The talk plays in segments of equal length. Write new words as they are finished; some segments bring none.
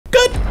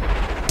Good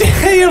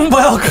day and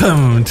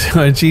welcome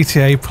to a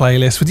GTA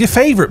playlist with your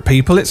favourite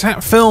people. It's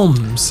Hat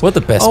Films. We're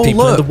the best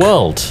people in the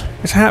world.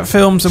 It's Hat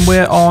Films and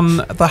we're on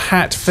the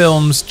Hat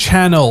Films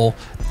channel.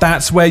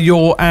 That's where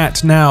you're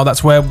at now.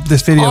 That's where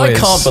this video is.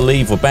 I can't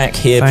believe we're back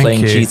here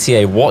playing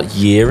GTA. What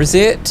year is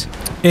it?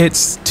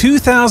 It's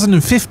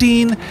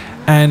 2015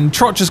 and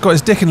Trot just got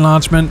his dick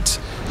enlargement.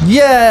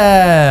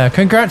 Yeah!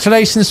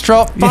 Congratulations,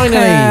 Trot. Finally.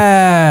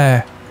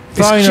 Yeah.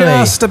 Finally. It's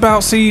just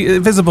about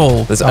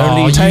visible. There's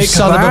only you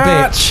son of a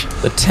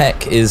bitch. The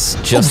tech is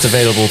just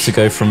available to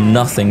go from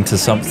nothing to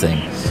something,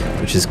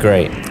 which is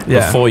great.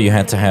 Yeah. Before you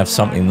had to have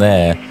something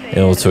there in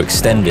order to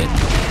extend it.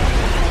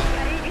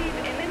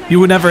 You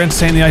would never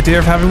entertain the idea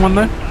of having one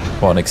though?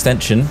 What, an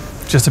extension?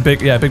 Just a big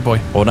boy.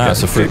 Well, now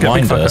it's a fruit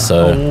winder,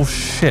 so... Oh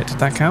shit, did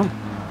that count?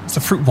 It's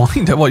a fruit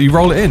winder. What, you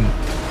roll it in?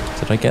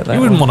 Did I get that? You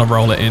wouldn't want to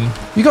roll it in.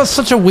 You got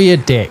such a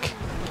weird dick.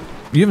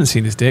 You haven't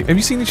seen his dick. Have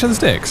you seen each other's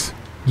dicks?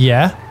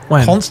 Yeah.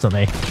 When?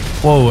 Constantly.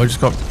 Whoa, I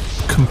just got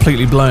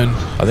completely blown.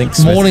 I think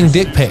Smith, morning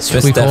dick pics,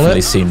 Smith's we call definitely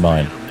it. seen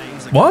mine.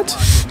 What?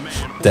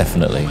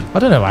 Definitely. I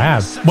don't know, I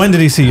have. When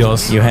did he see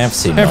yours? You have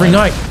seen Every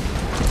mine. night.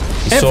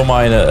 You saw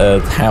mine at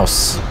a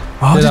house.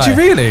 Oh, did you I?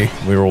 really?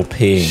 We were all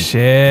peeing.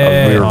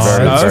 Shit. We were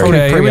very, that's very, probably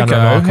Okay, here we pretty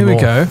go. Here we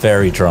go.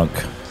 very drunk.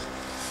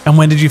 And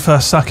when did you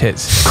first suck it?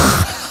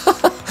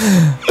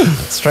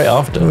 Straight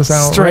after. It was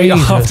Straight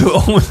outrageous. after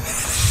all.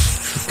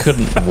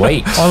 Couldn't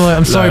wait. I'm like,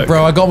 I'm sorry, Look.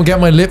 bro. I got to get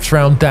my lips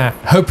round that.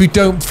 Hope you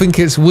don't think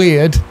it's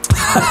weird.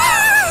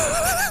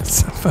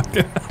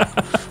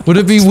 Would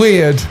it be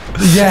weird?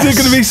 Yes. Is it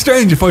going to be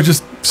strange if I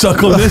just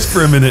suck on this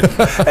for a minute?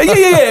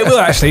 Yeah. Well,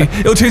 actually,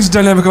 it'll change the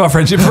dynamic of our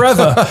friendship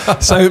forever.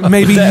 So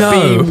maybe That'd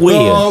no. be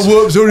weird. Oh,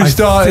 whoops, already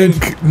started. I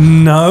think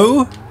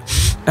no.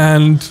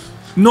 And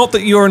not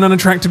that you're an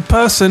unattractive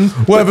person,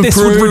 but Whatever, this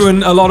would prude.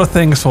 ruin a lot of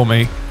things for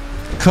me.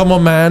 Come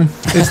on, man.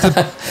 It's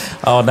the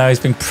Oh, now he's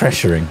been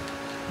pressuring.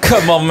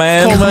 Come on,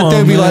 man. Come on, man, on,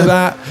 don't be man. like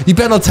that. You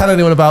better not tell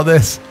anyone about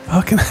this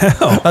Fucking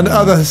hell. and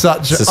other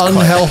such This is quite-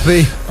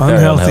 unhealthy. Unhealthy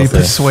unhealthy.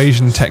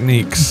 persuasion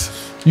techniques.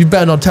 You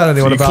better not tell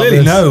anyone You about clearly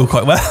this. know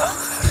quite well.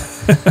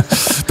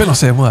 Better not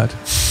say a word.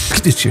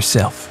 Keep this to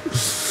yourself.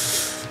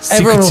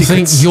 Everyone will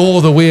Secrets. think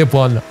you're the weird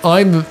one.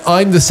 I'm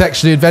the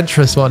sexually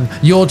adventurous one.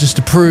 You're just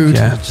a prude.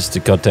 Yeah. Just a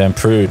goddamn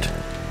prude.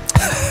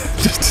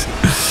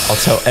 I'll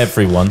tell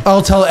everyone.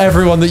 I'll tell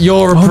everyone that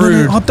you're a Oh, no,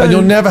 prude no, oh, don't. and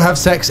you'll never have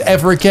sex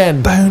ever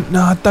again. Don't.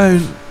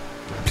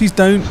 Please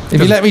don't.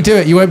 If you let me do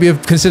it, you won't be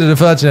considered a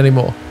virgin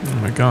anymore. Oh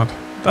my god.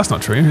 That's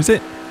not true, is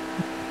it?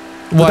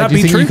 Why that do you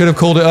be think true? you could have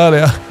called it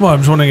earlier? Well, I'm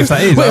just wondering if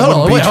that is. Wait, That hold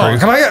on, wouldn't be hold on. true.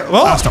 Can I get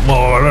what? That's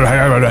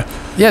not.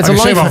 Yeah, it's I a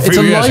can shave off life. a It's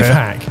a few years life here.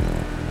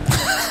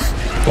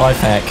 hack. Life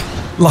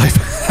hack. Life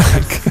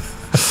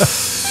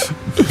hack.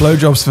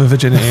 Blowjobs for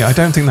virginity. I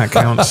don't think that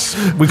counts.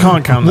 We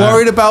can't count that.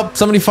 Worried about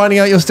somebody finding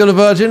out you're still a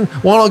virgin?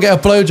 Why not get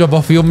a blowjob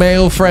off of your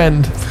male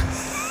friend?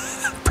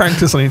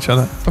 Practice on each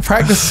other.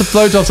 Practice the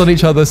blowjobs on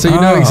each other so you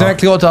know Oh.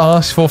 exactly what to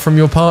ask for from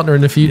your partner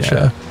in the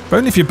future. But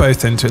only if you're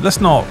both into it.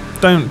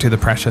 Don't do the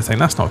pressure thing.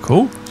 That's not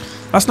cool.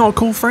 That's not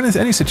cool for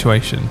any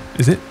situation,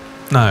 is it?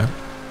 No.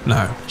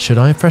 Should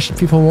I pressure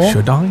people more?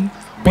 Should I?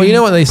 Well, you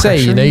know what they say,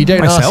 you know, you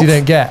don't ask, Myself? you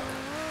don't get.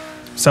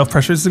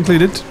 Self-pressure is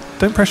included.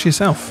 Don't pressure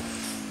yourself.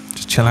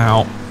 Just chill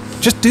out.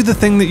 Just do the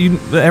thing that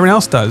everyone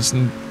else does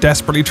and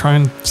desperately try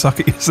and suck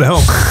it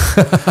yourself.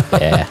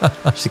 Yeah.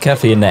 Just be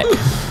careful your neck.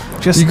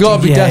 Just You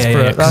gotta be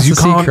desperate. because That's you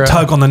the can't secret.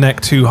 tug on the neck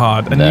too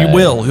hard, and you No.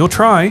 will. You'll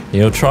try.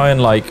 You'll try and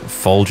like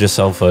fold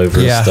yourself over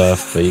Yeah. and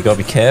stuff, but you gotta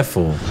be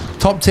careful.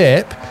 Top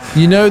tip,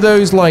 you know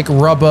those like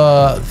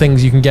rubber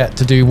things you can get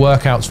to do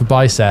workouts for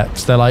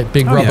biceps? They're like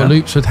big rubber yeah.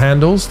 loops with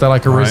handles. They're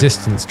like a Right.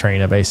 resistance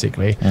trainer,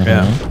 basically.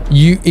 Yeah.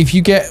 If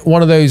you get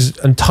one of those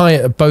and tie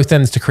it at both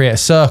ends to create a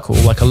circle,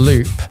 like a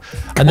loop,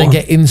 and then on.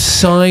 get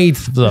inside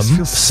them.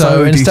 feels So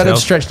so instead of detailed.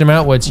 stretching them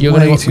outwards, you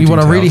Way want too a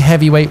really detailed.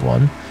 heavyweight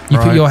one. You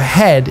put Right. your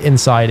head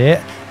inside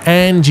it,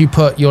 and you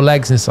put your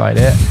legs inside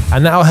it,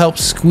 and that'll help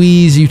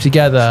squeeze you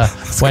together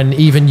when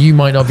even you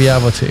might not be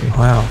able to.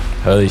 Wow.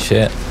 Holy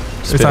shit.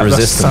 Just a bit of That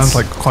resistance. sounds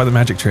like quite the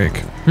magic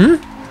trick.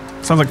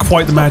 Sounds like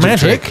quite the magic,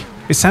 magic. trick.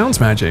 It sounds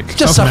magic. Just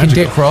Sounds sucking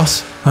magical. dick,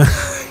 Ross. Yeah.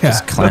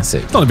 Just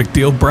classic. It's not a big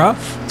deal, bruh.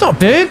 It's not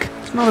big.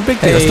 It's not a big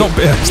deal. Hey. It's not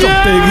big. It's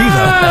not big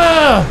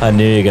either. I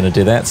knew you were gonna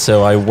do that,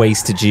 so I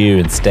wasted you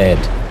instead.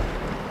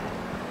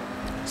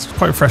 It's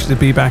quite refreshing to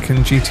be back in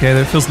GTA.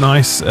 Though. It feels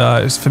nice.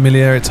 It's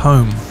familiar. It's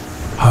home.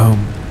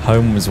 Home.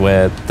 Home was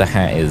where the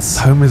hat is.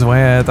 Home is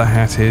where the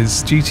hat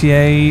is.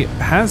 GTA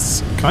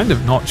has kind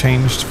of not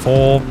changed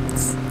for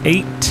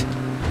 8,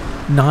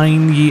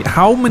 9 years.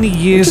 How many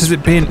years has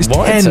it been? It's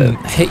Wanted 10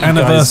 to hit you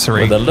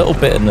anniversary. guys with a little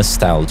bit of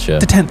nostalgia.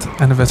 The 10th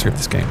anniversary of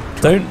this game.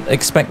 Don't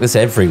expect this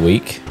every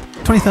week.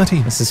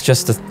 2013. This is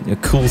just a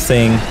cool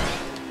thing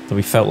that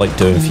we felt like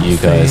doing for you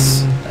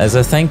guys. As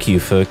a thank you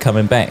for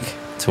coming back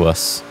to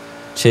us.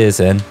 Cheers,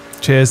 then.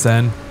 Cheers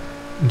then.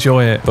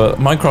 Enjoy it. But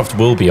Minecraft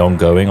will be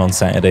ongoing on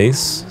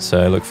Saturdays, so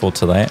I look forward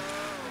to that.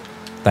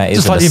 That is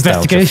Just a like the nostalgia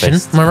investigation.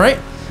 fest. Am I right?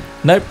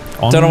 Nope.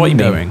 Don't know what you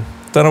mean. Ongoing.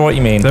 Don't know what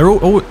you mean. They're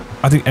all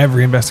I think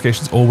every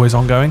investigation's always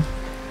ongoing.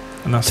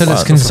 and that's Till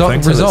it's that's the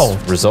thing.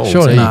 resolved. Resolved.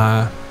 Surely.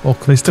 Nah, Or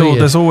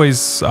there's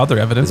always other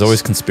evidence. There's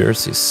always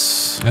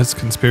conspiracies. There's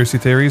conspiracy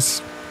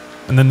theories,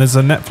 and then there's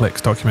a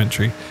Netflix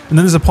documentary, and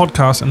then there's a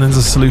podcast, and then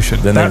there's a solution.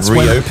 Then they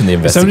reopen the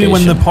It's investigation. only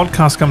when the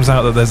podcast comes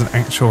out that there's an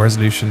actual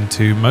resolution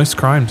to most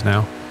crimes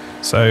now.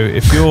 So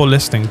if you're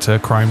listening to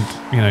crime,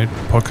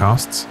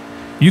 podcasts,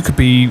 you could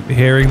be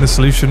hearing the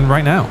solution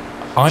right now.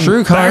 True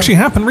That crime. actually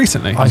happened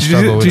recently. I Did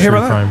struggle with you hear true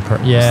about that?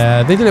 crime.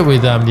 Yeah, they did it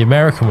with the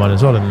American one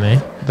as well, didn't they?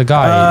 The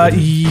guy.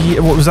 Yeah,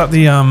 what was that?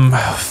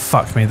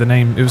 Fuck me. The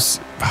name. It was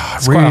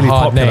It's really quite a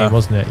hard popular. name,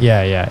 wasn't it?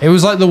 Yeah, yeah. It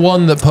was like the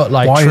one that put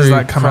like Why true does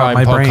that come out crime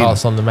of my brain?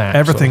 podcasts on the map.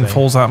 Everything sort of thing.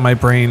 falls out of my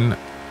brain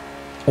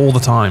all the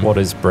time. What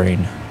is brain?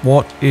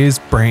 What is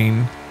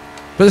brain?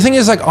 But the thing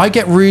is, like, I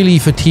get really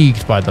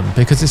fatigued by them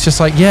because it's just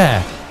like,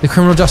 yeah, the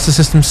criminal justice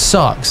system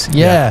sucks.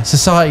 Yeah,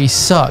 society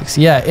sucks.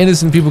 Yeah,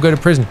 innocent people go to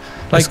prison.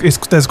 Like,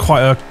 There's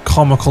quite a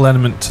comical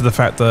element to the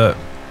fact that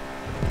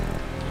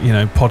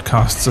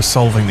podcasts are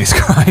solving these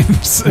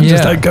crimes and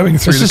just like going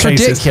through It's the just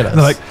cases. ridiculous. And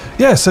they're like,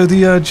 yeah, so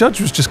the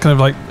judge was just kind of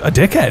like a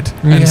dickhead,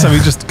 and so he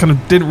just kind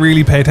of didn't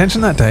really pay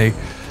attention that day.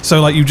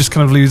 So like you just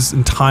kind of lose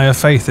entire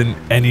faith in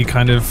any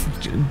kind of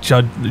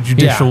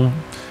judicial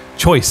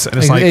choice, and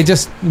it's like it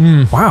just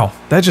wow,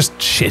 they're just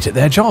shit at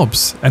their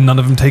jobs, and none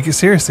of them take it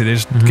seriously. They're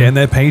just getting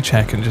their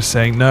paycheck and just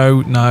saying, no,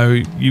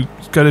 you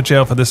go to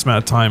jail for this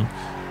amount of time.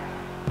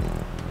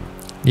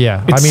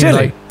 yeah. It's I mean, silly.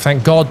 like,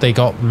 thank God they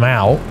got them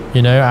out.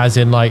 As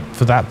in, like,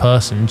 for that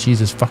person,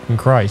 Jesus fucking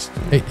Christ.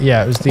 It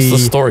was What's the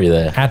story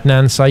there?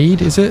 Adnan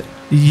Saeed, is it?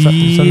 Is that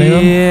the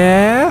name?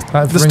 Yeah,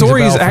 That the rings a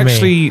story is bell for me.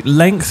 actually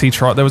lengthy.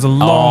 Trot. There was a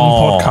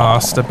long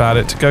podcast about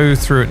it. To go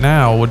through it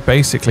now would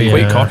basically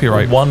Yeah. be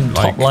copyright. One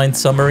top line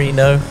summary,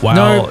 no? Well,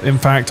 No. in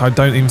fact, I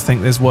don't even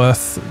think there's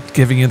worth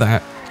giving you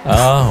that. Oh,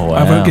 wow.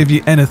 I won't give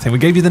you anything. We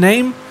gave you the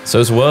name, So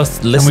it's worth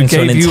and we listening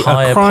to an gave you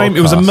entire a crime.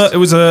 podcast. It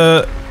was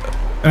an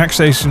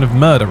accusation of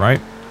murder, right?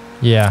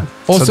 Yeah.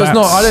 Also, it's not.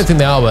 that's- I don't think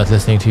they are worth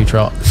listening to,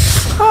 Trot.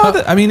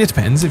 I mean, it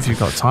depends if you've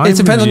got time. It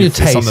depends on your If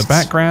it's on the tastes.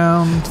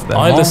 background. they're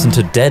I long. listened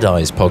to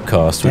Deadeye's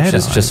podcast, which Dead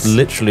is just Eyes.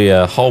 literally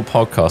a whole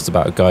podcast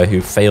about a guy who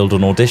failed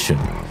an audition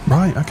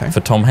Right. Okay. for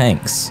Tom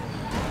Hanks.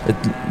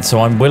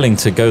 So I'm willing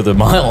to go the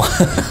mile.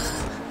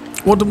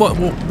 What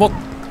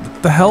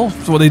the hell?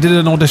 Well, they did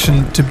an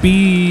audition to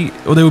be,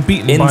 or they were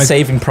beaten In by.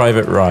 Saving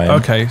Private Ryan.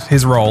 Okay,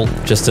 his role.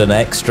 Just an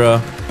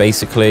extra,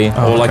 basically,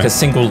 Oh, or like okay. a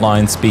single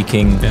line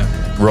speaking Yeah.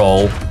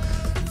 role.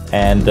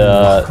 And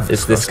that's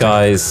it's this disgusting.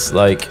 guy's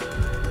like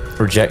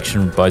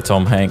rejection by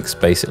Tom Hanks,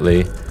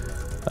 basically.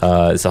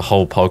 It's a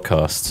whole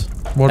podcast.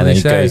 What And did then he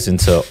he say? goes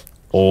into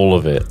all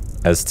of it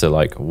as to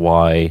like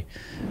why.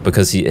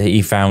 Because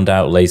he found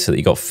out later that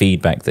he got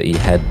feedback that he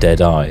had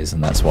dead eyes,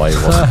 and that's why he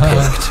wasn't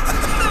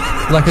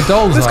picked. Like a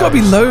doll's There's eye. got to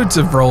be loads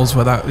of roles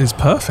where that is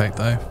perfect,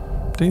 though.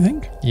 Do you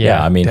think?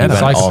 Yeah, I mean, he Dead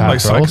went eyes, on.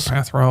 like roles.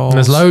 psychopath roles. And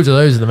there's loads of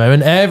those at the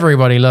moment.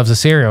 Everybody loves a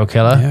serial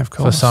killer Yeah, of for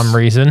course. some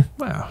reason.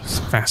 Wow, it's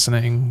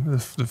fascinating. The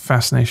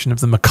fascination of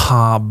the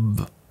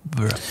macabre.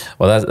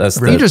 Well, that's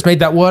You just made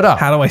that word up.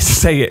 How do I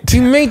say it?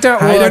 You made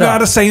that I word don't know up. how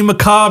to say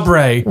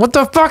macabre. What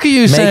the fuck are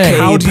you saying?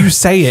 How do you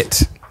say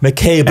it?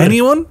 macabre.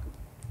 Anyone?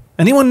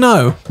 Anyone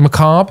know?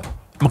 Macabre?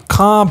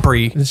 Macabre.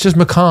 It's just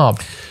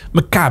macabre.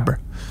 Macabre.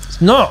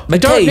 No, they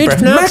don't need to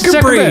pronounce the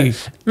second Macabre.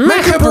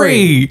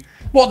 bit. Macabre.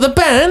 What, the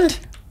band?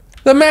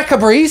 The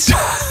Maccabees?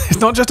 It's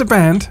not just a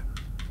band.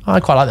 I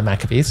quite like the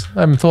Maccabees.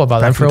 I haven't thought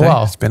about them Back for in a the day.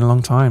 while. It's been a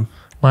long time.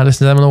 Might listen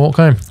to them on the walk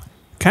home.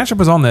 Ketchup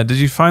was on there. Did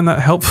you find that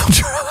helpful?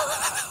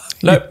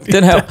 No,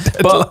 didn't help.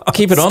 But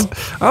keep it on.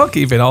 I'll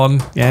keep it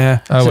on.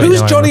 Yeah. Oh, wait, Who's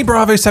no, I Johnny know.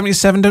 Bravo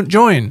 77? Don't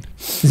join.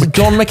 Is it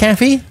John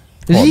McAfee?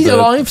 Is What, he the-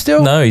 alive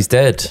still? No, he's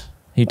dead.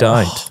 He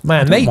died.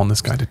 Man, I they, don't want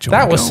this guy to join.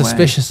 that was Go away.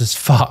 suspicious as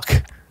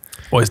fuck.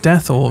 Or his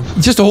death, or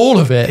Just all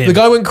of it. Him. The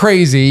guy went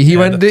crazy. He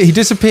he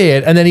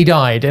disappeared and then he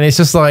died. And it's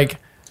just like,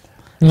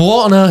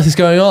 what on earth is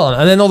going on?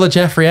 And then all the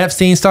Jeffrey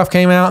Epstein stuff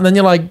came out. And then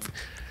you're like,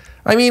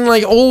 I mean,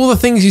 like all the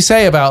things you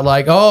say about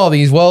like, oh,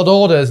 these world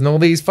orders and all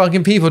these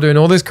fucking people doing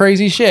all this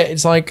crazy shit.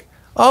 It's like,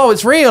 oh,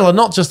 it's real and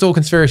not just all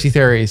conspiracy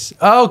theories.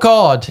 Oh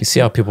God. You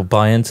see how people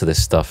buy into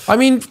this stuff. I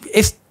mean,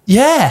 it's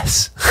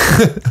yes,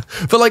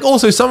 but like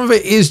also some of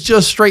it is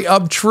just straight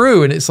up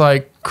true, and it's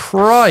like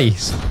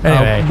Christ.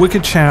 Anyway,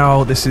 Wicked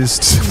Chow. This is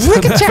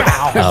Wicked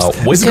Chow. Oh,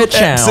 It's Wicked called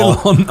Chow.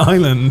 Epsilon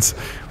Island,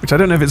 which I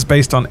don't know if it's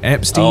based on Oh,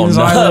 Epstein's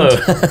no.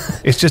 Island.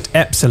 It's just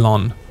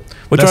Epsilon.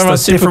 We're That's driving our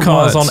the different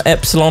supercars words. on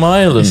Epsilon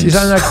Island. Is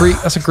that Greek?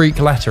 That's a Greek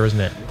letter, isn't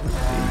it?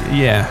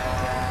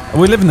 Yeah,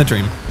 we live in the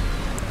dream.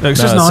 No, it's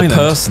No, just an it's a island.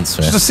 person, It's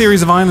Smith. just a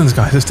series of islands,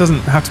 guys. This doesn't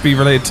have to be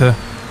related to.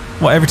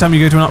 What, every time you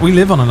go to an island, we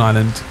live on an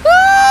island.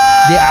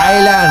 The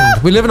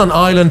island. We're living on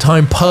island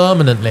time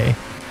permanently.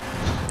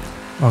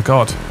 Oh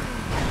God,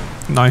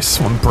 nice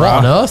one, bro.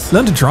 What on earth?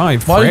 Learn to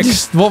drive. Why prick.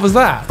 did you? What was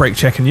that? Brake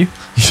checking you?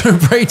 You should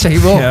brake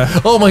table.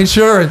 Yeah. Oh, my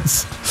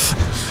insurance.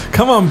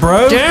 Come on,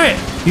 bro. Damn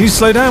it. You need to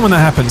slow down when that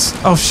happens.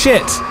 Oh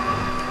shit!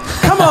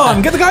 Come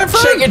on, get the guy in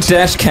front. Check your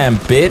dash cam,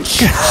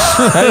 bitch.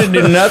 I didn't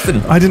do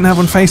nothing. I didn't have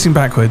one facing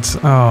backwards.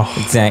 Oh,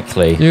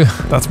 Exactly. You.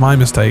 that's my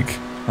mistake.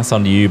 That's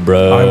on you,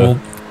 bro. I will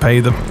pay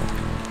the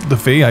the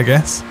fee, I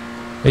guess.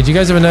 Hey, did you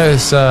guys ever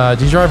notice?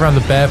 Did you drive around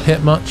the Bear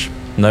Pit much?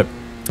 Nope.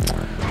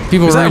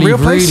 People Is are that a really, real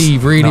place?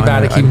 really No,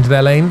 bad I at know, keeping to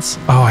their lanes.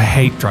 Oh, I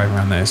hate driving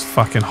around there. It's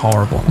fucking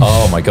horrible.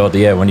 Oh my god,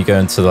 yeah, when you go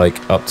into like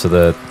up to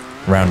the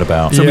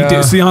roundabout. So,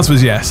 Yeah. so the answer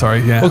was yes, sorry,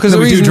 yeah. Well, because No,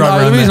 the we do reason,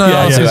 drive around the reason there. I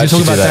Yeah, asked yeah, is you're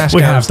talking actually about do that. dash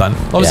we cams. have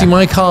done. Obviously, Yeah.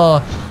 my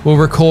car will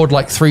record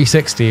like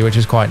 360, which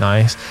is quite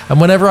nice. And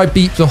whenever I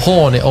beep the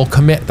horn, it'll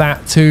commit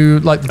that to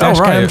like the dash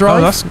right. cam Oh, drive,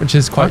 that's- which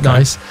is quite okay.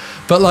 nice.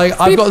 But like,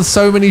 I've got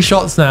so many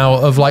shots now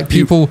of like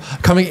people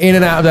coming in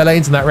and out of their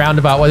lanes in that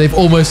roundabout where they've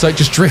almost like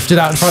just drifted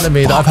out in front of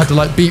me that I've had to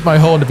like beep my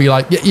horn to be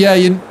like, yeah,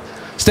 you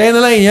stay in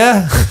the lane,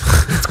 yeah.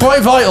 It's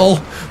quite vital.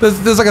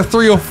 There's like a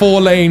 3 or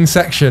 4 lane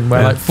section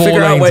where like 4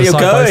 Figure out lanes where are you're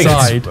side going. by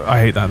side. I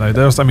hate that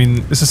though. I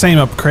mean, it's the same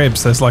up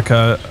Cribs. There's like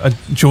a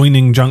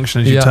joining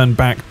junction as you Yeah. turn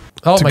back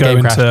Oh, to my go game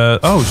into. crashed.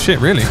 Oh shit!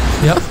 Really?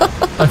 Yep.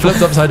 I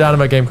flipped upside down and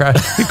my game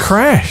crashed. It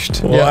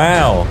crashed.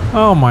 Wow.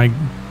 Oh my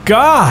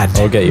god!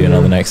 I'll get you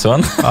another next one.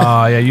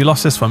 Ah, yeah, you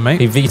lost this one,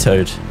 mate. He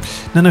vetoed.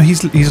 No,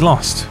 he's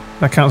lost.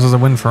 That counts as a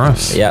win for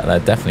us. Yeah,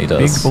 that definitely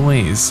Big does.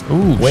 boys.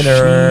 Ooh,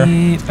 Winner.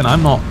 shit. And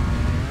I'm not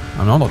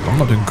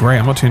doing great.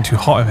 I'm not doing too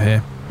hot over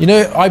here. You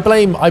know, I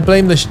blame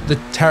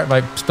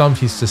like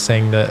Stump used to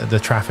saying the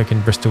traffic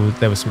in Bristol.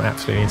 There was some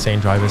absolutely insane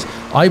drivers.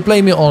 I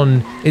blame it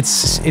on it's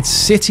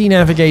city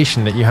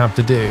navigation that you have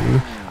to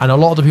do, and a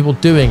lot of the people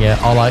doing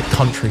it are like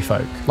country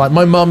folk. Like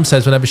my mum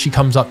says, whenever she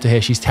comes up to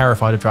here, she's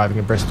terrified of driving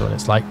in Bristol, and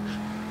it's like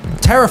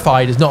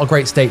terrified is not a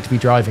great state to be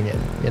driving in.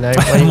 You know,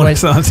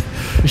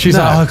 she's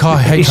like, oh god,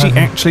 I hate Is she driving.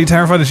 actually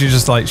terrified? Or is she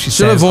just like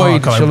She'll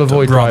avoid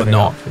rather driving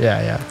not? up.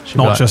 Yeah. She'll be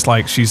Not like- just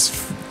like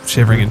she's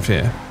shivering in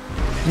fear.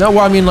 No,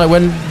 well, I mean, like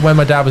when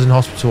my dad was in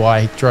hospital,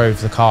 I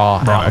drove the car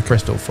out Right, of okay.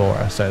 Bristol for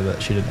her so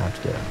that she didn't have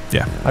to do it.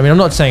 Yeah. I mean, I'm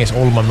not saying it's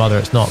all on my mother,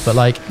 it's not, but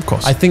like, Of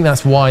course. I think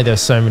that's why there's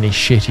so many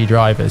shitty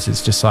drivers.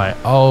 It's just like,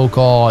 oh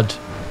God,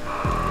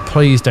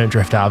 please don't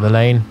drift out of the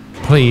lane.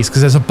 Please, because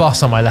there's a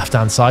bus on my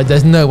left-hand side.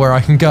 There's nowhere I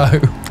can go.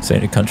 So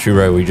in a country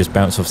road where you just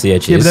bounce off the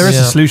edges. Yeah, but there is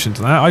Yeah. a solution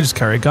to that. I just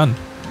carry a gun.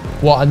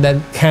 What, and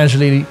then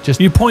casually just,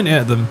 You point it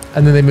at them.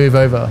 and then they move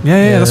over.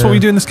 Yeah, that's what we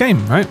do in this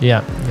game, right? Yeah.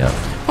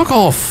 Fuck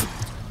off.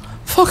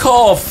 Fuck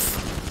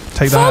off.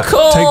 Take Fuck that.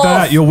 off. Take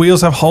that. Your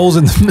wheels have holes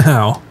in them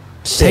now.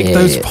 Take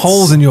those Shit.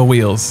 holes in your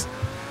wheels.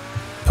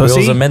 Pussy.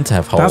 Wheels are meant to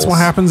have holes. That's what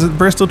happens at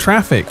Bristol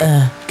traffic.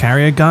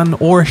 Carry a gun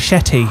or a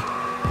shetty.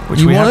 Which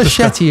You we want a have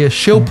discussed. shetty, a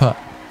shilpa.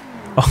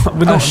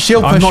 We're not,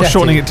 shilpa I'm not shetty.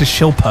 shortening it to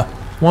shilpa.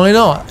 Why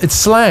not? It's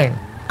slang.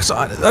 Because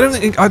I don't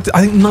think I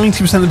think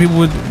 90% of the people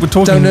we're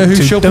talking Don't know who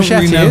to Shilpa don't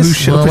really Shetty know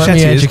is? who Well, Shilpa let me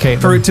Shetty is. educate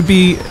For them. it to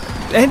be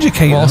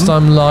educate Whilst them.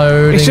 I'm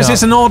loading It's just up.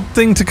 it's an odd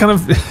thing to kind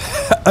of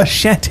a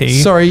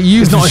shetty. Sorry,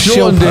 you've It's not a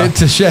shortened shilpa. it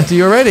to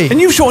Shetty already. And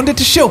you've shortened it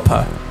to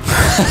Shilpa.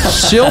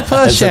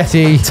 Shilpa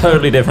Shetty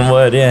Totally different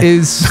word, yeah.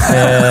 is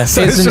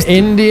So it's an just-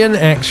 Indian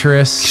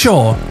actress.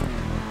 Sure.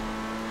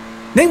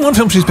 Name one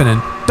film she's been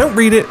in. Don't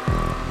read it.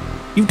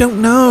 You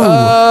don't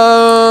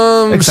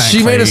know. Exactly.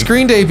 She made a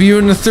screen debut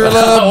in the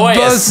thriller Wait a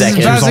Buzz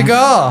second.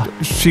 Bazagar.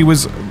 She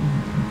was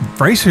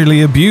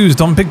racially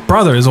abused on Big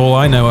Brother is all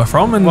I know her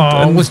from. And,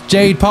 and Was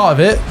Jade part of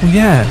it?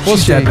 yeah, Was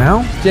she's she? dead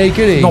now. Jade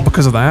Goody. Not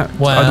because of that.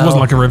 Wow. It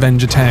wasn't like a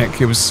revenge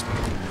attack. It was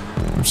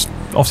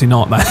obviously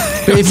not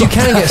that. But if you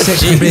can get sick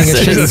from being a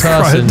shitty Jesus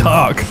Christ, person,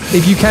 dark.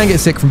 if you can get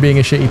sick from being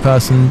a shitty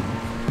person,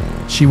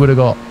 she would have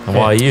got.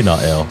 Why are you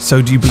not ill?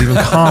 So do you believe in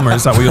karma?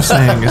 Is that what you're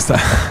saying? Is that?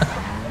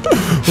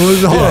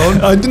 Hold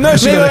on. I didn't know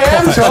she Maybe had a I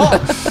am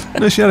cough. shot.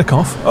 No, she had a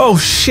cough. Oh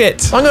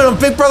shit! I'm going on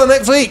Big Brother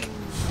next week.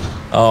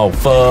 Oh,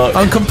 fuck.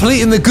 I'm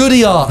completing the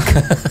Goody arc.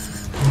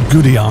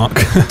 Goody arc.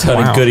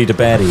 Turning Wow. goody to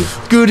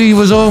baddie. Goody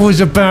was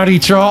always a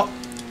baddie, Trot.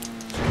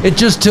 It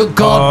just took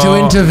God to Oh.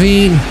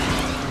 intervene.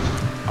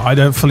 I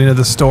don't fully know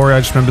the story. I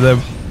just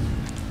remember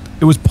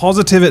it was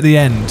positive at the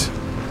end.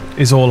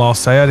 Is all I'll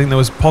say. I think there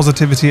was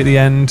positivity at the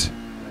end,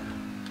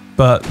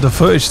 but the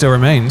footage still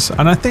remains.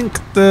 And I think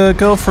the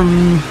girl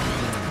from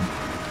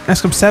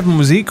SCOM 7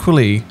 was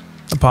equally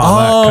a part of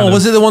that. Kind of,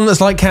 Was it the one that's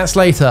like Cat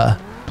Slater?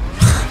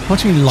 What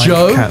do you mean, like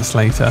Joe? Cat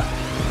Slater?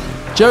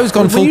 Joe's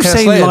gone When full you Cat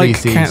say Slater like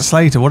these days. Cat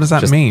Slater, what does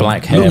that Just mean?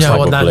 black You hair, know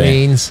what that probably.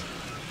 means.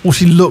 Well,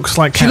 she looks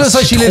like She Cat. looks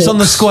like she lives on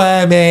the talks.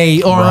 square,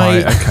 mate. All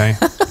right. Okay.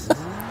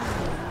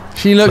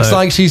 She looks Look.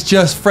 like she's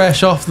just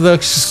fresh off the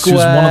square. She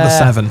was one of the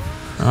 7.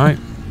 All right.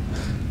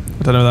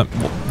 I don't know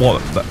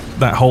what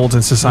that holds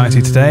in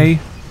society today.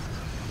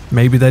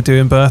 Maybe they're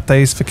doing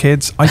birthdays for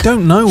kids. I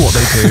don't know what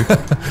they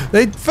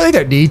do. They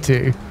don't need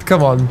to.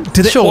 Come on.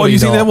 Do they, Surely what, you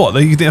think not. they're what?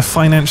 You think they're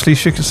financially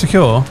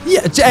secure?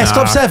 Yeah,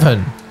 Stop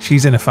 7.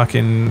 She's in a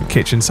fucking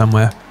kitchen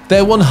somewhere.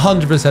 They're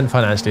 100%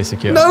 financially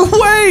secure. No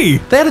way!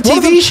 They had a One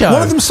of TV them- show.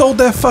 One of them sold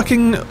their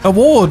fucking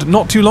award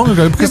not too long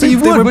ago because Yeah, they,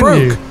 but they you were would,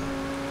 wouldn't broke.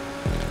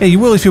 Yeah, you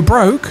will if you're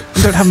broke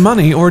and don't have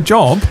money or a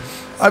job.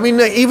 I mean,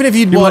 even if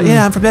you'd You're won... like,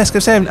 yeah, I'm from Esco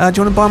 7. Do you want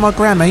to buy my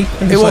Grammy?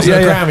 It wasn't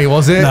a Grammy,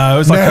 was it? No, it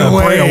was like a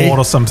Brit way. award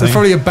or something. It was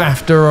probably a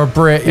BAFTA or a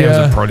Brit, Yeah, it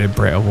yeah. was probably a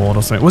Brit award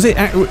or something. Was it?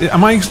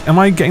 Am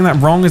I getting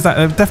that wrong? Is that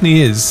it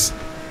definitely is?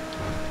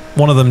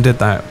 One of them did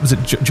that. Was it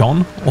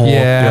John or the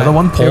other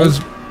one? Paul. It was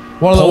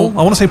one Paul. of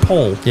I want to say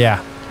Paul. the...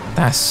 Yeah.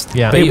 That's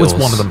Yeah. Beatles. It was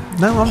one of them.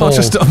 No, I'm Paul. not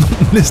just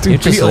listing You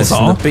just Beatles. listen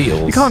Are. to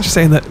Beatles. You can't just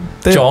say that.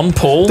 John,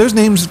 Paul. Those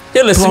names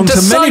You're listening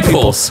belong to to many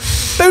people.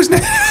 Disciples.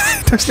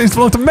 Those names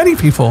belong to many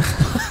people.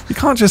 You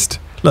can't just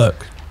look.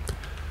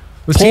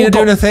 Was Tina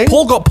doing a thing?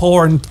 Paul got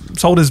poor and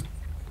sold his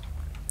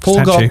Paul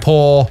statue. got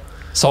poor.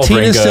 Soul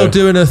Tina's Ringo. still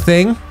doing a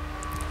thing.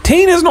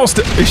 Tina's not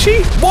still. Is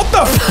she? What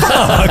the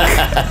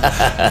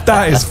fuck?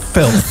 That is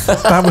filth.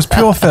 That was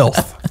pure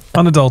filth.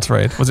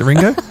 Unadulterated. Was it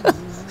Ringo?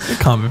 It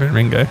can't have been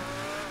Ringo.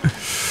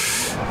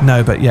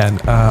 No, but yeah,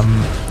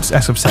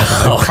 S of 7,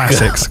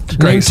 classics.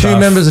 Great Name stuff. 2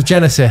 members of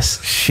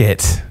Genesis.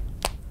 Shit.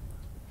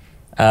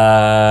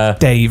 Uh,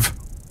 Dave.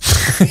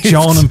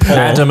 John and Paul.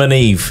 Adam and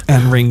Eve.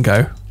 And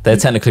Ringo. They're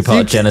technically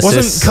part of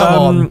Genesis.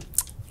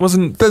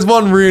 Wasn't. There's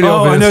one really Oh,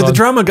 obvious I know one. the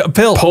drummer.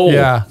 Phil. Paul.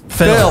 Yeah.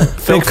 Phil.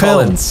 Phil Big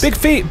Collins. Big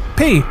feet.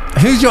 P.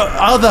 Who's your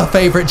other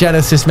favourite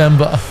Genesis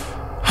member?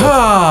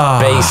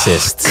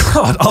 Bassist.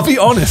 God, I'll be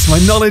honest. My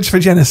knowledge for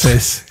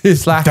Genesis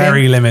It's lacking.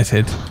 very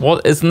limited.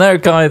 What? Isn't there a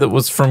guy that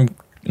was from...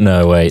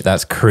 No, wait,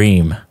 that's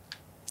Cream.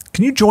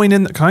 Can you join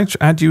in? Can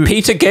I add you?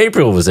 Peter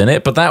Gabriel was in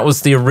it, but that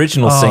was the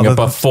original singer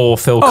before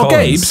Phil Oh, Collins.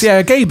 Gabe's.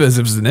 Yeah, Gabers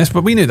was in this,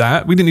 but we knew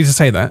that. We didn't need to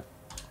say that.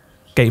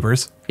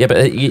 Gabers. Yeah,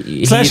 but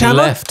he Sledgehammer?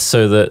 left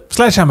so that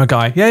Sledgehammer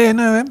guy. Yeah,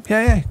 no him.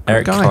 Yeah. Great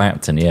Eric guy.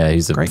 Clapton,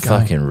 he's a Great guy.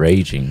 fucking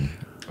raging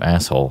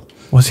asshole.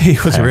 Was he?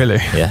 Was he really?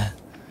 Yeah.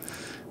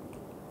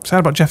 Sad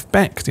about Jeff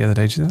Beck the other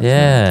day. Did you know?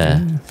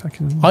 Yeah.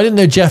 Fucking. I didn't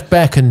know Jeff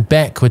Beck and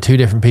Beck were 2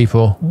 different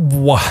people.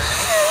 What?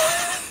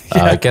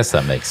 I guess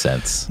that makes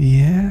sense.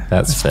 Yeah.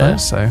 That's I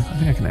suppose so. I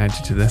think I can add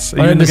you to this. Are I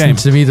you don't in the listen game?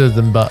 to either of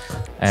them, but...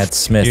 Add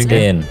Smith You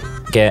in in.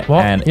 Get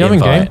What? an Yeah, I'm in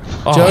invite. game.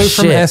 Oh, Joe shit.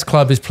 from S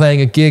Club is playing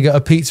a gig at a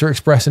Pizza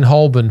Express in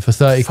Holborn for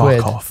 30 Fuck quid.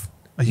 off.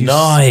 Are you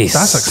Nice.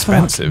 That's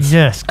expensive.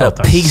 Yes. A God,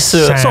 that's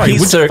pizza, sad. Sorry,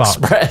 pizza Fuck.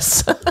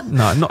 Express.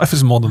 No, not if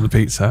it's more than the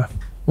pizza.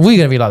 We're going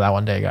to be like that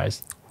one day,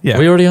 guys. Yeah.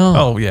 We already are.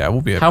 Oh yeah,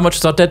 we'll be. How much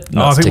is our dead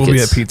No, I nuts think we'll be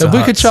tickets? at Pizza If we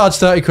Hut. could charge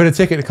 30 quid a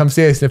ticket to come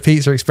see us in a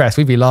Pizza Express,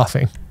 we'd be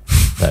laughing.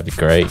 That'd be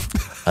great.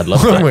 I'd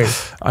love Wouldn't we?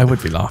 that. I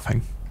would be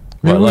laughing.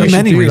 Right, We like, For should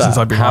many do reasons,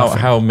 that. I'd be laughing.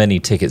 How many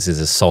tickets is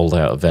a sold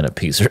out event at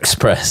Pizza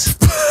Express?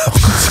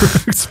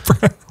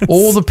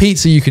 All the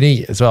pizza you can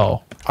eat as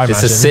well, I It's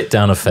imagine. a sit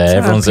down affair. It's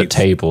Everyone's not at pizza.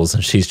 tables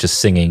and she's just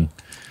singing.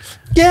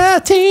 Yeah,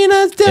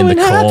 Tina's In the doing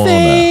her corner.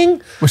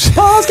 thing. Which-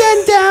 Paul's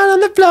getting down on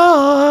the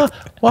floor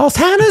whilst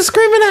Hannah's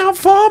screaming out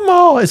for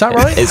more. Is that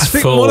right? It's I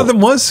think full. one of them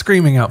was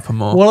screaming out for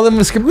more. One of them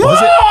was screaming, more!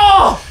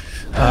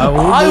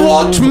 I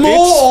want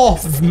more!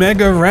 It's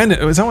Mega Ren.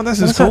 Is that what this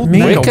is What's that called?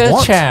 mean? Mega Wicca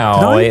what?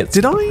 Chow.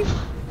 Did I?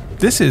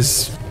 This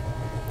is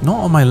not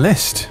on my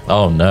list.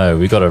 Oh no,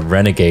 we got a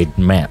renegade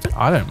map.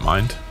 I don't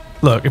mind.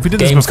 Look, if we did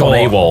Game's this before,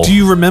 gone AWOL. do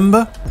you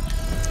remember?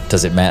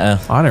 Does it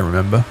matter? I don't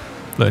remember.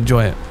 Look,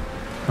 enjoy it.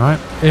 All right?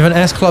 If an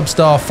S Club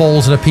star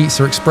falls in a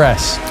Pizza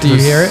Express, do you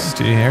hear it?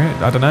 Do you hear it?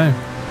 I don't know.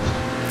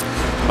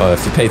 Oh,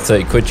 if you paid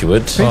 30 quid, you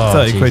would. I think Oh,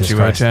 30 quid Jesus you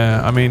would, Christ.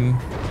 yeah. I mean,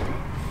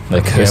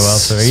 Because Okay, well,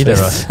 so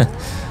either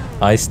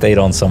I stayed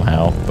on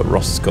somehow, but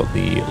Ross has got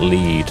the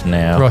lead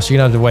now. Ross, you're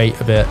going to have to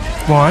wait a bit.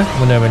 why?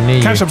 We'll nowhere near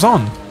you. Ketchup's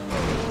on.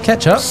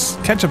 Ketchup?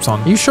 Ketchup's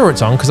on. Are you sure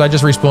it's on? Because I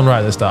just respawned right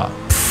at the start.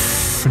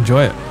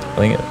 Enjoy it.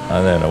 I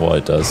don't know what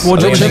it does. What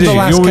I do you think want it- to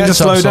do? You want me to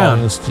slow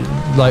down?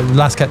 songs, like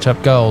Last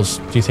Ketchup Girls,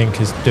 do you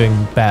think is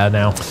doing better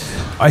now?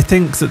 I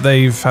think that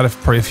they've had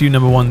probably a few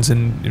number ones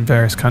in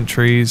various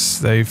countries.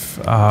 They've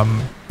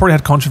probably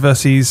had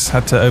controversies,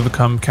 had to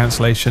overcome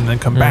cancellation, then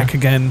come back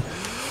again.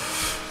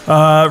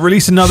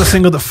 Released another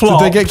single that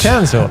flopped. Did they get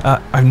cancelled?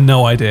 I have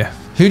no idea.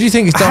 Who do you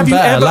think has done Have you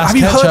better? ever- Last have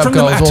you heard Ketchup from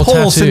them Girls at or all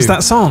Tattoo? since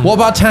that song? What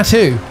about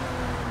Tattoo?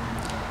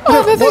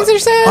 All the things you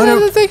said, all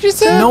the things you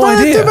said. No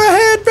idea.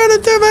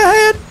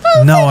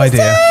 No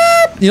idea.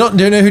 You don't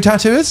know who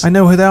Tattoo is? I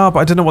know who they are, but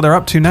I don't know what they're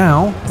up to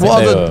now. What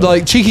they other, were-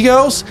 like Cheeky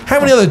Girls? How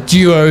many other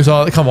duos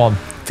are there? Come on.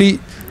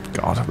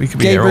 God, we could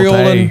be here all Gabriel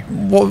day.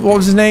 and what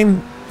was his name?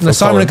 No, Phil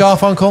Simon and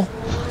Garfunkel.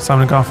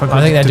 Simon and Garfunkel.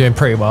 I think they're doing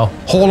pretty well.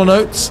 Hall &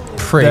 Oates,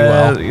 pretty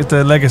well.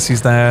 The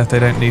legacy's there. They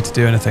don't need to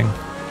do anything.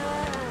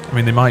 I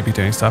mean, they might be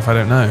doing stuff. I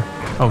don't know.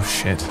 Oh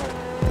shit!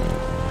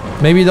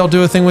 Maybe they'll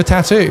do a thing with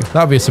Tattoo.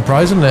 That'd be a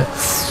surprise, wouldn't it?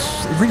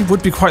 It really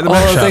would be quite the All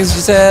the mashup. things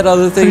you said,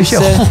 other Pretty things you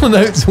sure said. Hall &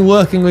 Oates are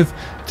working with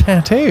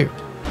Tattoo.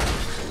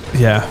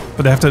 Yeah,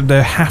 but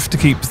they have to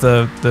keep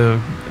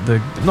the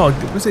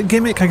not was it a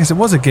gimmick? I guess it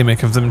was a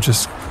gimmick of them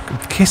just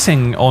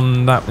kissing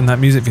on that in that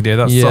music video.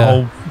 That's the Yeah.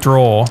 whole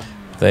draw.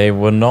 They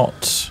were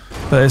not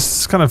But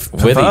it's kind of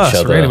with perverse, each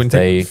other. Really, when you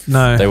They think,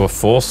 no, they were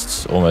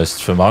forced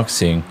almost for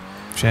marketing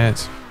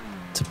shit.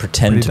 to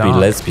pretend Pretty to be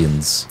dark.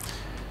 lesbians.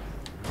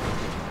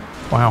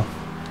 Wow,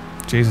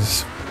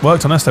 Jesus,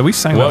 worked on us though. We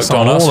sang that Worked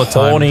song on us, all the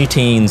time. horny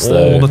teens All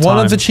though. the One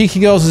time. of the Cheeky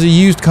Girls is a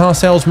used car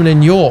salesman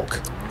in York.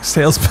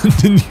 Salesman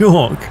in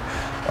York.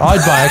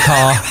 I'd buy a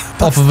car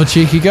off of a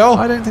Cheeky Girl.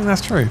 I don't think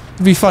that's true.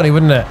 It'd be funny,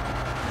 wouldn't it?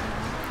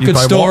 Good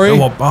buy story.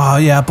 Oh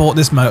yeah, I bought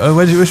this motor.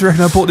 Where do you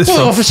reckon I bought this Well,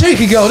 from? off a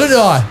cheeky girl, didn't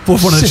I?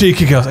 Bought one of the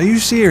cheeky girls. Are you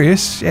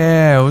serious?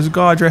 Yeah, it was a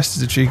guy dressed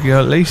as a cheeky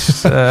girl at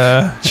least.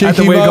 Had Cheeky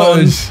the wig on.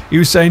 motors. He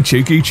was saying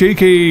cheeky, and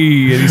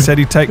he said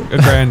he'd take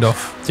 $1,000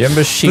 off. Do you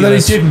remember But then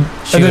he Sheila's, didn't.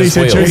 And then he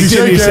said, Wheels?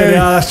 cheeky. He said,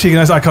 "Yeah, that's cheeky."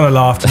 I kind of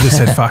laughed and just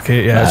said, "Fuck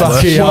it, yeah, it's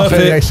Fuck it, I'll worth pay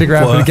the extra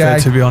grand for the Worth gag.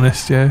 it, to be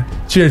honest, yeah.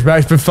 Cheers, mate.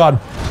 It's been fun.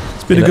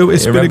 It's been a good.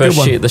 It's You been a remember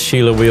good one. the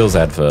Sheila Wheels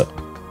advert?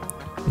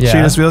 Yeah.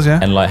 Sheila's Wheels, yeah.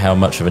 And like how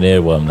much of an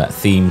earworm that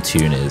theme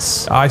tune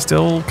is. I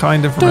still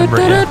kind of remember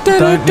it. Yeah.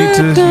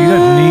 You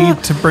don't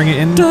need to bring it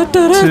in to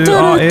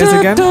our ears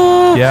again.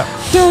 Yeah,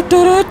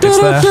 it's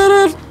there.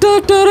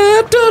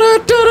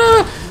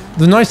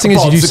 The nice thing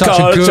is you do such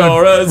a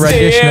good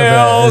rendition of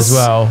it as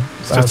well.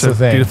 It's That's just the a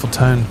thing. beautiful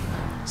tone.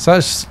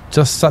 Such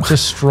a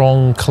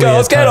strong, clear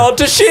Girls, get tone. on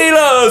to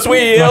Sheila's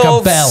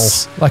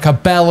Wheels! Like a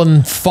bell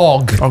and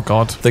fog. Oh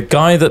God. The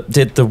guy that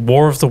did the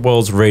War of the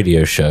Worlds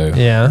radio show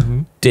Yeah.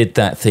 did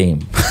that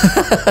theme.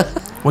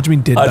 What do you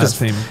mean? Did that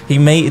theme? He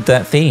made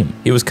that theme.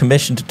 He was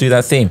commissioned to do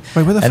that theme.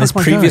 Wait, where the and his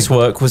fuck am I previous going?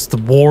 work was the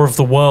War of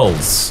the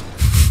Worlds.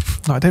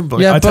 No, I don't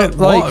believe. Yeah, I but don't,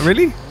 like- what?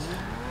 Really?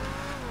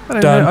 I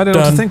don't know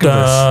what to think of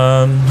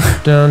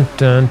this. Dun, dun,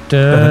 dun.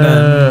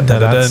 Dun, dun, No,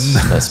 that's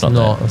dun. That's not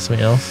not. That's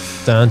something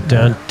else. Dun,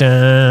 dun,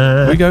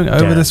 dun. Are we going over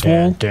Dun, this dun,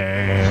 wall?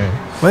 dun.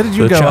 Where did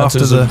you The go after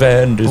chances the? of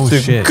end Oh,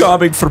 is shit.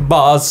 coming from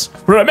Mars.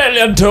 For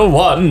 1,000,000 to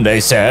 1, they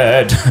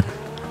said.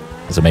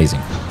 It's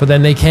amazing. But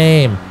then they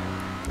came.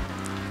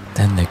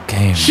 Then they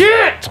came.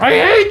 Shit! I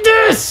hate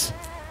this!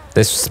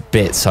 This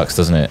bit sucks,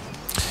 doesn't it?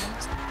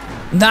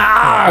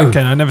 No!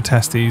 Okay, I never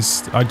test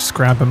these. I just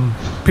grab them.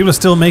 People are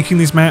still making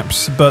these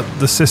maps, but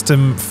the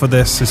system for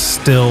this is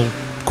still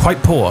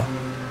quite poor.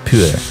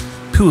 Pure.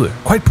 Poor,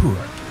 quite poor.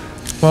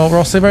 Well,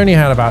 Ross, they've only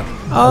had about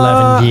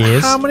 11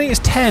 years. How many? It's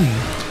 10.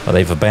 Oh,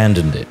 they've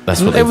abandoned it.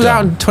 That's what It they've was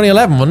out done. in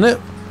 2011, wasn't it?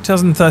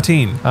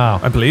 2013, Oh.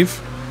 I believe.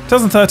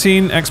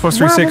 2013, Xbox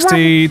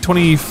 360.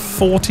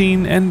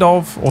 2014, end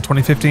of, or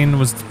 2015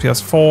 was the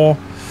PS4.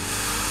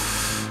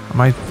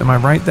 Am I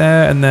right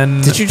there? And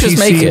then Did you just PC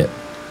make it?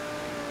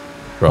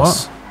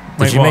 Ross? What? Did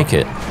Wait, you what? make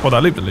it? Well,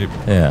 that loop the loop.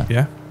 Yeah.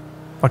 Yeah.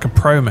 Like a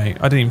pro, mate.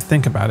 I didn't even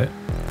think about it.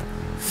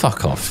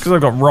 Fuck off. Because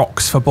I've got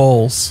rocks for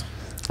balls.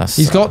 That's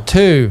He's got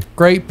two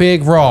great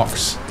big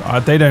rocks.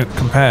 They don't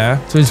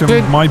compare So it's to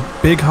big- my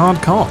big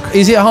hard cock.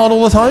 Is it hard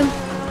all the time?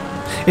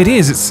 It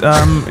is.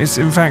 It's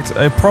in fact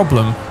a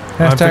problem.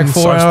 I've Hashtag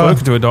 4 hour.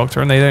 spoken to a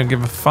doctor and they don't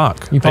give a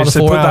fuck. You They part just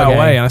of said, 4 put that hour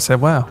away, game. and I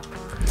said, well,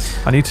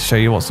 I need to show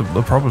you what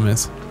the problem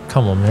is.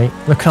 Come on, mate.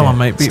 Look Come at on, it.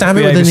 mate. Stab it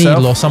behave with a yourself.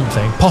 needle or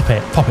something. Pop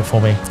it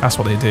for me. That's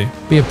what they do.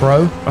 Be a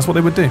bro. That's what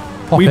they would do.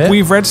 Pop it.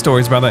 We've read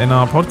stories about that in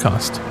our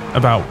podcast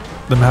about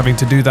them having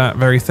to do that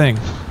very thing.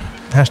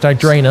 Hashtag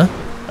drainer.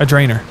 A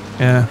drainer.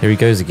 Yeah. Here he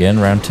goes again,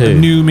 round A 2.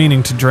 new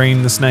meaning to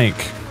drain the snake.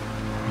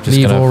 Just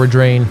Leave gonna, or a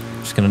drain.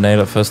 just gonna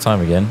nail it first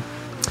time again.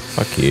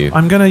 Fuck you.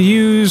 I'm gonna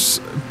use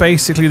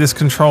basically this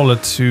controller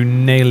to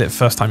nail it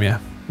first time. Yeah.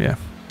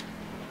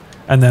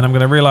 And then I'm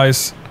gonna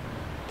realize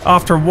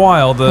after a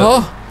while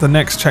that the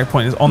next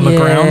checkpoint is on the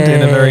ground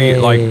in a very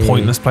like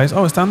pointless place.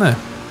 Oh, it's down there.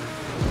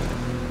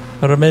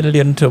 For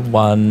 1,000,000 to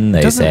 1,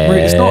 they said.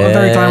 It's not a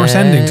very glamorous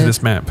ending to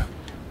this map.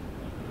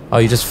 Oh,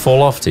 you just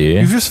fall off, do you?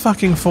 You just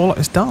fucking fall.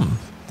 It's done.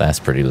 That's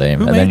pretty lame.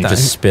 Who And then made you that?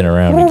 just spin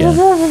around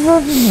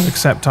again.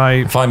 Except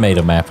If I made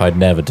a map, I'd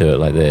never do it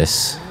like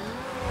this.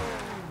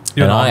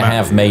 you're And not I a map-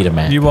 have made a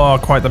map. You are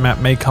quite the map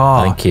maker.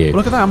 Thank you.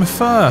 Look at that. I'm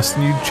first,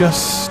 and you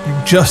just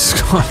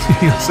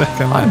got your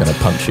second. I'm lap. gonna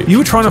punch you. You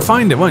were trying to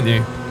find it, weren't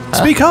you?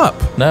 Speak up.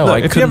 No, Look, I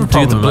if you have a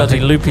couldn't do the problem, I bloody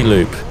think- loopy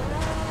loop.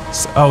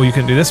 Oh, you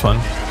can do this one.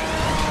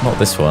 Not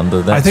this one.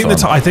 The next think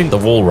one. I think the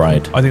wall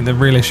ride. I think the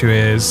real issue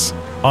is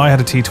I had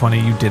a T20,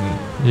 you didn't.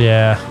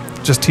 Yeah.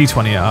 Just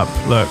T20 it up.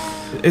 Look,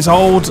 it's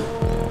old,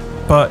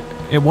 but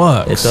it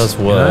works. It does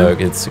you know?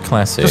 work. It's a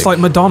classic. Just like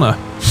Madonna.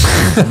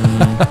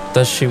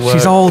 Does she work?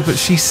 She's old, but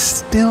she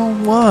still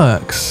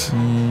works.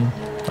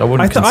 I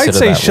wouldn't consider I'd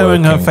say that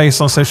showing her working. face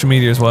on social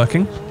media is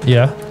working.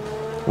 Yeah.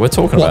 We're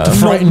talking What, about to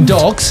frighten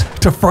dogs?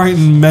 To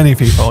frighten many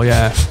people,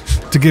 yeah.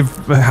 To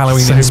give a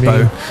Halloween So inspo.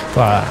 mean.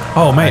 But,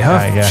 Oh, mate,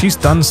 yeah. she's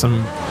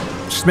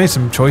made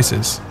some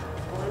choices.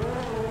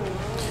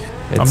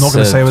 I'm It's, not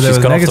going to say whether she's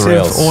they're gone off the negative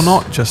rails. or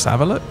not. Just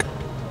have a look.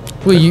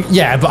 Well,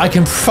 yeah, but I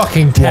can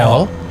fucking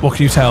tell. What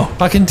can you tell?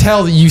 I can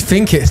tell that you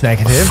think it's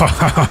negative.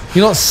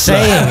 You're not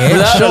saying it,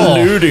 Without sure.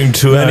 alluding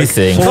to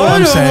anything. All I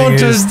I'm don't saying want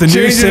to is the new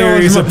change it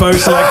series on of Bo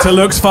Selector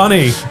looks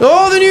funny.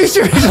 Oh, the new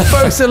series of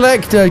Bo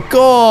Selector.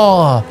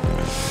 God.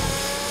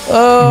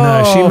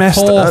 Oh, No, she messed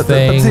poor up. The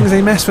thing. things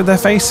they mess with their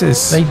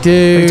faces. They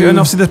do. They do, and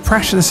obviously the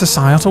pressure, the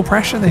societal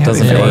pressure, they have,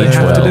 Doesn't they feel like age they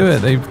have to well.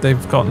 do it.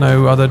 They've got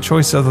no other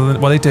choice other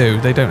than, well, they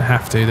do. They don't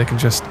have to. They can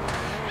just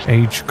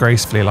age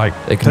gracefully. Like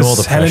Ignore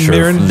does the Helen pressure of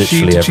Mirren,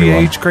 literally did she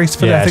everyone. age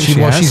gracefully? I Yeah, think she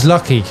has. she's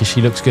lucky because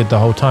she looks good the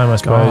whole time, I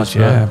God, suppose.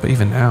 yeah, but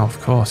even now,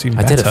 of course, even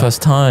I better. did it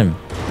first time.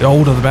 The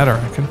older, the better, I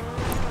reckon.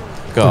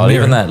 God, With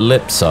even Mirren. that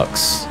lip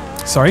sucks.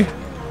 Sorry,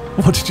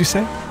 what did you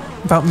say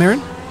about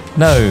Mirren?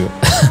 No.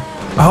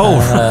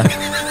 Oh,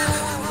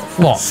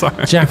 What?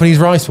 Sorry. Japanese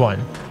rice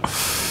wine?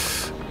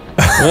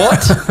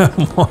 What?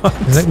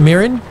 Is that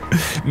Mirren?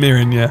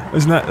 Mirren, yeah.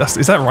 Isn't that,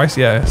 is that right?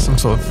 Yeah, some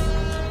sort of...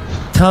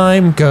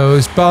 Time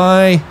goes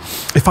by.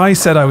 If I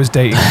said I was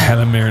dating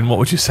Helen Mirren, what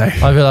would you say?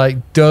 I'd be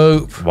like,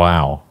 dope.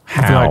 Wow.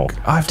 I'd be How?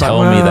 like,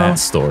 Tell me that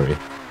story.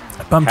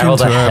 I bumped How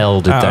into the her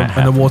hell did at that an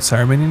happen? award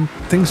ceremony and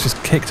things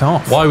just kicked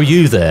off. Why were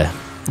you there?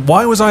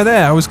 Why was I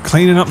there? I was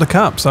cleaning up the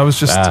cups. I was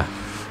just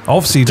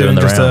obviously doing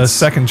the just a rounds.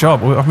 second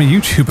job. I'm a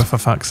YouTuber, for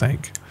fuck's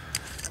sake.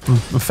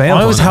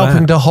 I was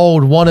helping to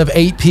hold one of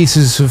 8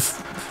 pieces of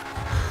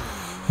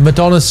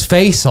Madonna's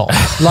face on,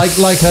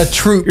 like a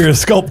troupe. You're a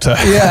sculptor.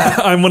 Yeah.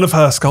 I'm one of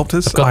her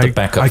sculptors. I've got the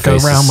backup I go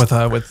faces. around with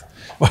her with...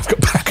 Well, I've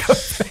got backup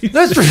faces.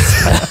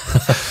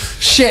 That's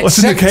shit. What's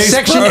in your case,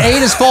 Section bro? 8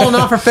 has fallen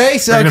off her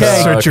face. I'm gonna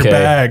Okay. search your Okay.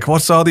 bag.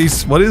 What's all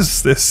these... What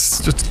is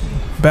this? Just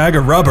bag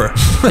of rubber.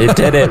 You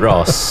did it,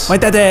 Ross. I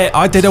did it.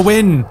 I did a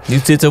win. You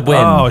did a win.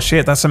 Oh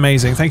shit, that's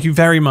amazing. Thank you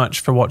very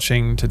much for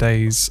watching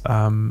today's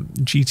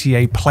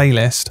GTA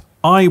playlist.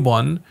 I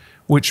won,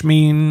 which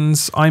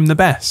means I'm the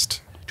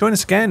best. Join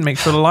us again, make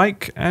sure to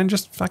like, and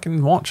just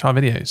fucking watch our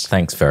videos.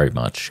 Thanks very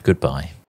much. Goodbye.